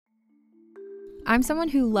I'm someone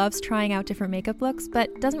who loves trying out different makeup looks,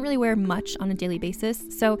 but doesn't really wear much on a daily basis,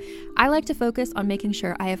 so I like to focus on making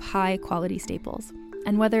sure I have high quality staples.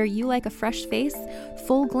 And whether you like a fresh face,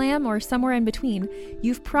 full glam, or somewhere in between,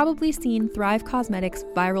 you've probably seen Thrive Cosmetics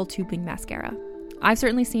Viral Tubing Mascara. I've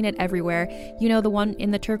certainly seen it everywhere. You know, the one in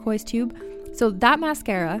the turquoise tube? So that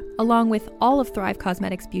mascara, along with all of Thrive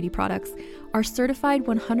Cosmetics beauty products, are certified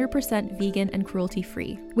 100% vegan and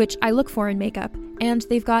cruelty-free, which I look for in makeup, and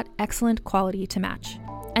they've got excellent quality to match.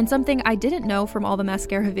 And something I didn't know from all the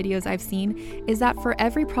mascara videos I've seen is that for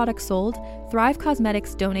every product sold, Thrive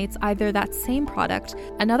Cosmetics donates either that same product,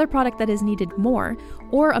 another product that is needed more,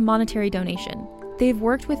 or a monetary donation. They've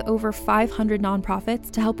worked with over 500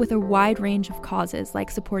 nonprofits to help with a wide range of causes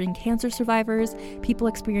like supporting cancer survivors, people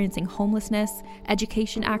experiencing homelessness,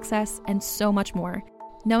 education access, and so much more.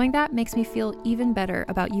 Knowing that makes me feel even better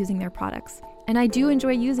about using their products. And I do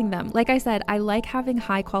enjoy using them. Like I said, I like having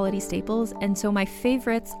high quality staples, and so my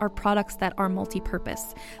favorites are products that are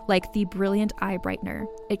multi-purpose, like the Brilliant Eye Brightener.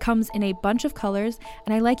 It comes in a bunch of colors,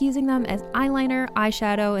 and I like using them as eyeliner,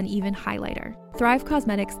 eyeshadow, and even highlighter. Thrive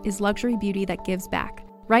Cosmetics is luxury beauty that gives back.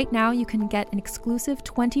 Right now, you can get an exclusive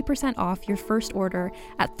 20% off your first order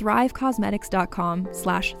at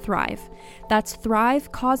thrivecosmetics.com/thrive. That's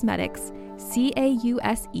Thrive Cosmetics,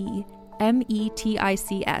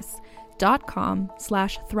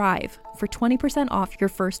 CAUSEMETICS.com/thrive for 20% off your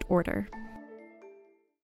first order.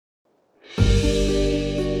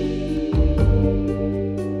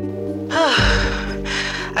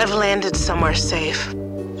 I've landed somewhere safe.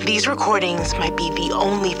 These recordings might be the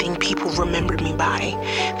only thing people remember me by.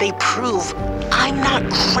 They prove I'm not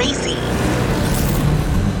crazy.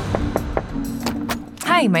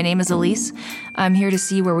 Hi, my name is Elise. I'm here to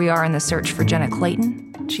see where we are in the search for Jenna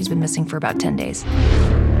Clayton. She's been missing for about 10 days.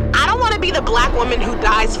 I don't want to be the black woman who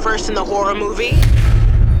dies first in the horror movie.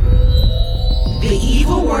 The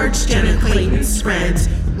evil words Jenna Clayton spreads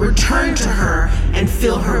return to her and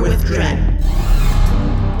fill her with dread.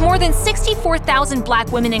 More than 64,000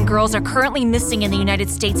 black women and girls are currently missing in the United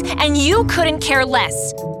States, and you couldn't care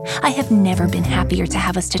less. I have never been happier to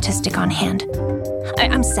have a statistic on hand.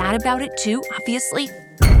 I'm sad about it too, obviously.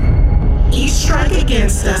 Each strike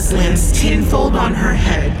against us lands tenfold on her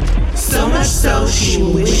head, so much so she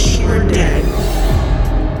will wish she were dead.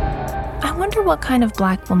 I wonder what kind of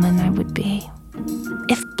black woman I would be.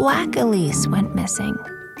 If Black Elise went missing,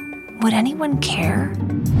 would anyone care?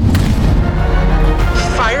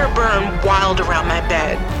 Fire burned wild around my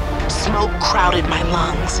bed. Smoke crowded my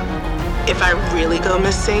lungs. If I really go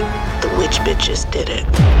missing, the witch bitches did it.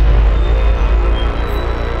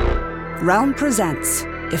 Realm presents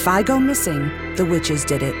If I Go Missing, The Witches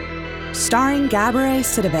Did It. Starring Gabourey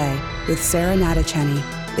Sidibe with Sarah Natacheni.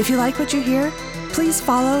 If you like what you hear, please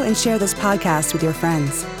follow and share this podcast with your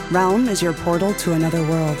friends. Realm is your portal to another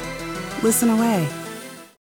world. Listen away.